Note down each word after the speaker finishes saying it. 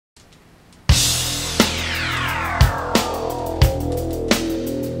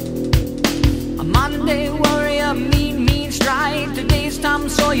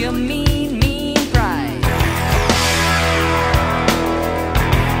for your mean, mean pride.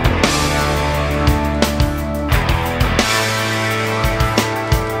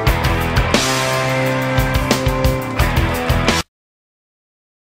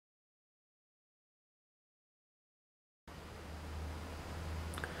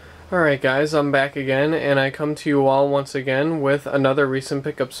 Alright guys, I'm back again, and I come to you all once again with another recent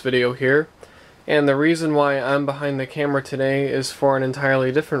pickups video here. And the reason why I'm behind the camera today is for an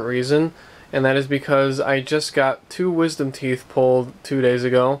entirely different reason, and that is because I just got 2 wisdom teeth pulled 2 days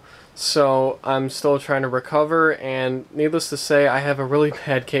ago, so I'm still trying to recover, and needless to say, I have a really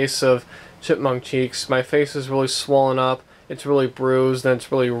bad case of chipmunk cheeks. My face is really swollen up, it's really bruised, and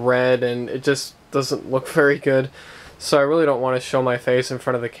it's really red, and it just doesn't look very good. So I really don't want to show my face in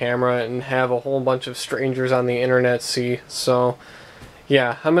front of the camera and have a whole bunch of strangers on the internet see. So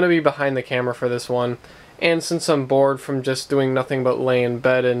yeah, I'm going to be behind the camera for this one. And since I'm bored from just doing nothing but lay in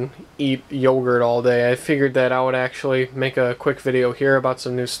bed and eat yogurt all day, I figured that I would actually make a quick video here about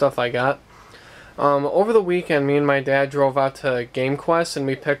some new stuff I got. Over the weekend, me and my dad drove out to GameQuest and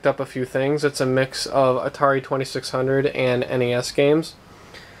we picked up a few things. It's a mix of Atari 2600 and NES games.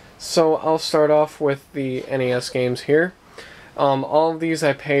 So I'll start off with the NES games here. All of these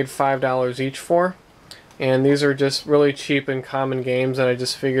I paid $5 each for, and these are just really cheap and common games that I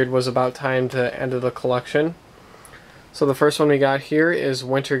just figured was about time to end of the collection. So the first one we got here is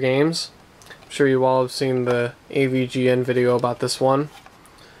Winter Games. I'm sure you all have seen the AVGN video about this one.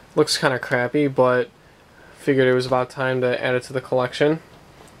 Looks kind of crappy, but figured it was about time to add it to the collection.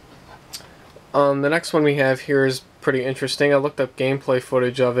 The next one we have here is pretty interesting. I looked up gameplay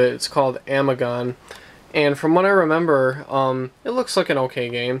footage of it. It's called Amagon, and from what I remember, it looks like an okay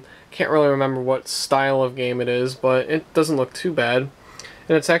game. Can't really remember what style of game it is, but it doesn't look too bad.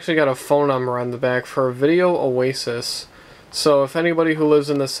 And it's actually got a phone number on the back for Video Oasis. So if anybody who lives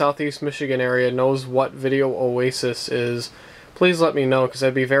in the Southeast Michigan area knows what Video Oasis is, please let me know, because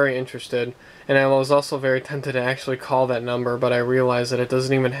I'd be very interested. And I was also very tempted to actually call that number, but I realized that it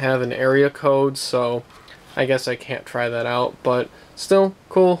doesn't even have an area code, so I guess I can't try that out. But still,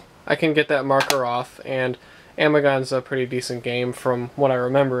 cool. I can get that marker off, and Amagon's a pretty decent game from what I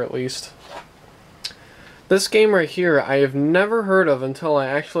remember, at least. This game right here I have never heard of until I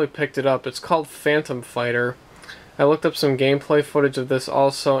actually picked it up. It's called Phantom Fighter. I looked up some gameplay footage of this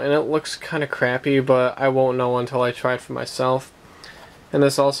also, and it looks kind of crappy, but I won't know until I try it for myself. And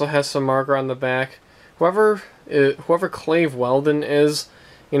this also has some marker on the back. Whoever Clave Weldon is,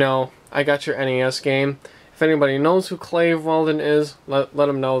 you know, I got your NES game. If anybody knows who Clave Weldon is, let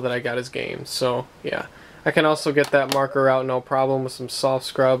him know that I got his game. So yeah, I can also get that marker out no problem with some soft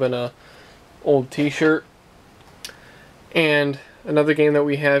scrub and a old t-shirt. And another game that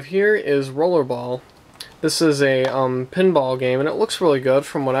we have here is Rollerball. This is a pinball game, and it looks really good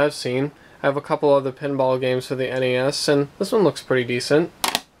from what I've seen. I have a couple other pinball games for the NES, and this one looks pretty decent.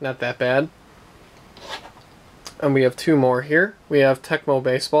 Not that bad. And we have 2 more here. We have Tecmo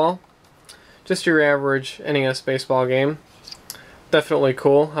Baseball. Just your average NES baseball game. Definitely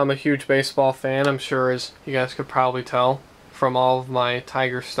cool. I'm a huge baseball fan, I'm sure, as you guys could probably tell from all of my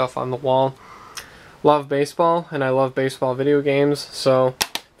Tiger stuff on the wall. Love baseball, and I love baseball video games, so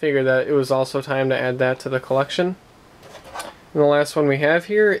figured that it was also time to add that to the collection. And the last one we have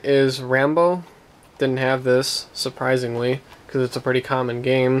here is Rambo. Didn't have this, surprisingly, because it's a pretty common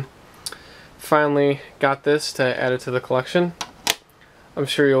game. Finally got this to add it to the collection. I'm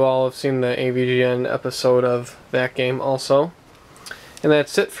sure you all have seen the AVGN episode of that game also. And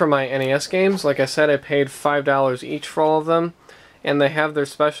that's it for my NES games. Like I said, I paid $5 each for all of them. And they have their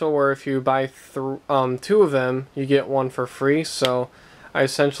special where if you buy 2 of them, you get 1 for free. So I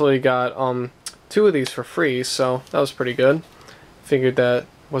essentially got 2 of these for free, so that was pretty good. Figured that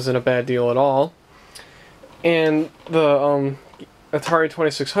wasn't a bad deal at all. And the Atari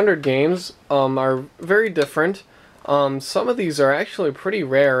 2600 games are very different. Some of these are actually pretty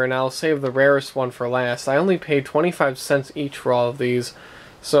rare, and I'll save the rarest one for last. I only paid 25 cents each for all of these,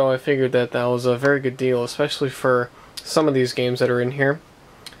 so I figured that that was a very good deal, especially for some of these games that are in here.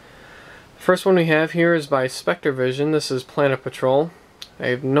 First one we have here is by Spectravision. This is Planet Patrol. I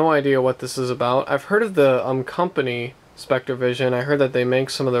have no idea what this is about. I've heard of the company Spectravision. I heard that they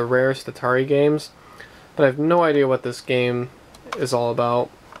make some of the rarest Atari games, but I have no idea what this game is all about.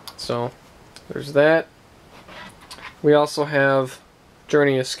 So there's that. We also have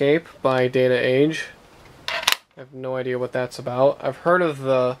Journey Escape by Data Age. I have no idea what that's about. I've heard of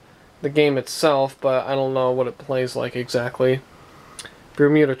the game itself, but I don't know what it plays like exactly.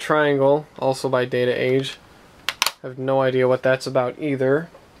 Bermuda Triangle, also by Data Age. I have no idea what that's about either.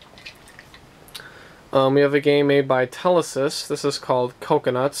 We have a game made by Telesys. This is called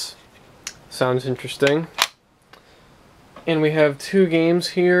Coconuts. Sounds interesting. And we have two games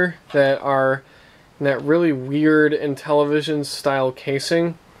here that are in that really weird Intellivision style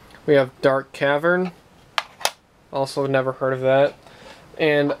casing. We have Dark Cavern. Also never heard of that.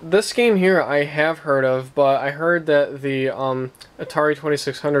 And this game here I have heard of, but I heard that the Atari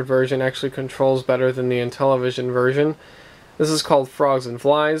 2600 version actually controls better than the Intellivision version. This is called Frogs and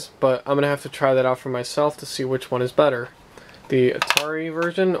Flies, but I'm going to have to try that out for myself to see which one is better. The Atari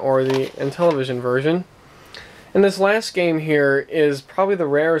version or the Intellivision version. And this last game here is probably the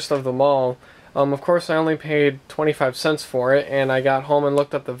rarest of them all. Of course, I only paid 25 cents for it, and I got home and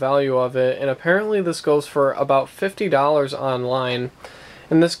looked up the value of it, and apparently this goes for about $50 online.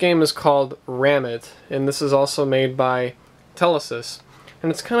 And this game is called Ram It, and this is also made by Telesys.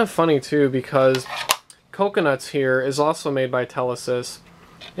 And it's kind of funny too, because Coconuts here is also made by Telesys,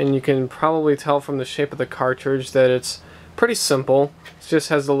 and you can probably tell from the shape of the cartridge that it's pretty simple. It just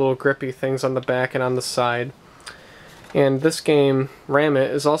has the little grippy things on the back and on the side. And this game, Ram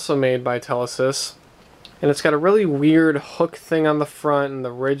It, is also made by Telesys, and it's got a really weird hook thing on the front and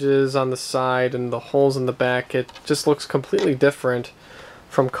the ridges on the side and the holes in the back. It just looks completely different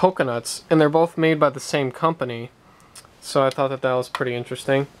from Coconuts, and they're both made by the same company, so I thought that that was pretty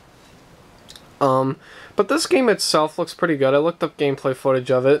interesting. But this game itself looks pretty good. I looked up gameplay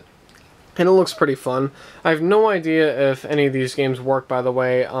footage of it, and it looks pretty fun. I have no idea if any of these games work, by the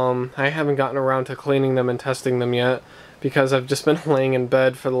way. I haven't gotten around to cleaning them and testing them yet, because I've just been laying in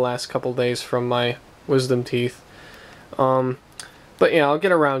bed for the last couple days from my wisdom teeth. But yeah, I'll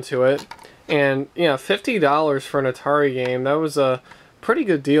get around to it. And yeah, $50 for an Atari game, that was a pretty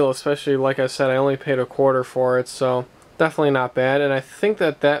good deal, especially, like I said, I only paid a quarter for it, so definitely not bad. And I think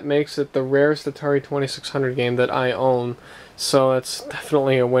that that makes it the rarest Atari 2600 game that I own, so that's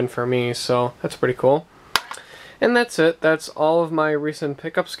definitely a win for me, so that's pretty cool. And that's it. That's all of my recent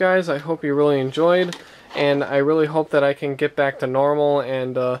pickups, guys. I hope you really enjoyed, and I really hope that I can get back to normal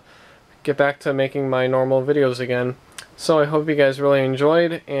and get back to making my normal videos again. So I hope you guys really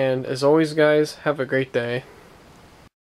enjoyed, and as always, guys, have a great day.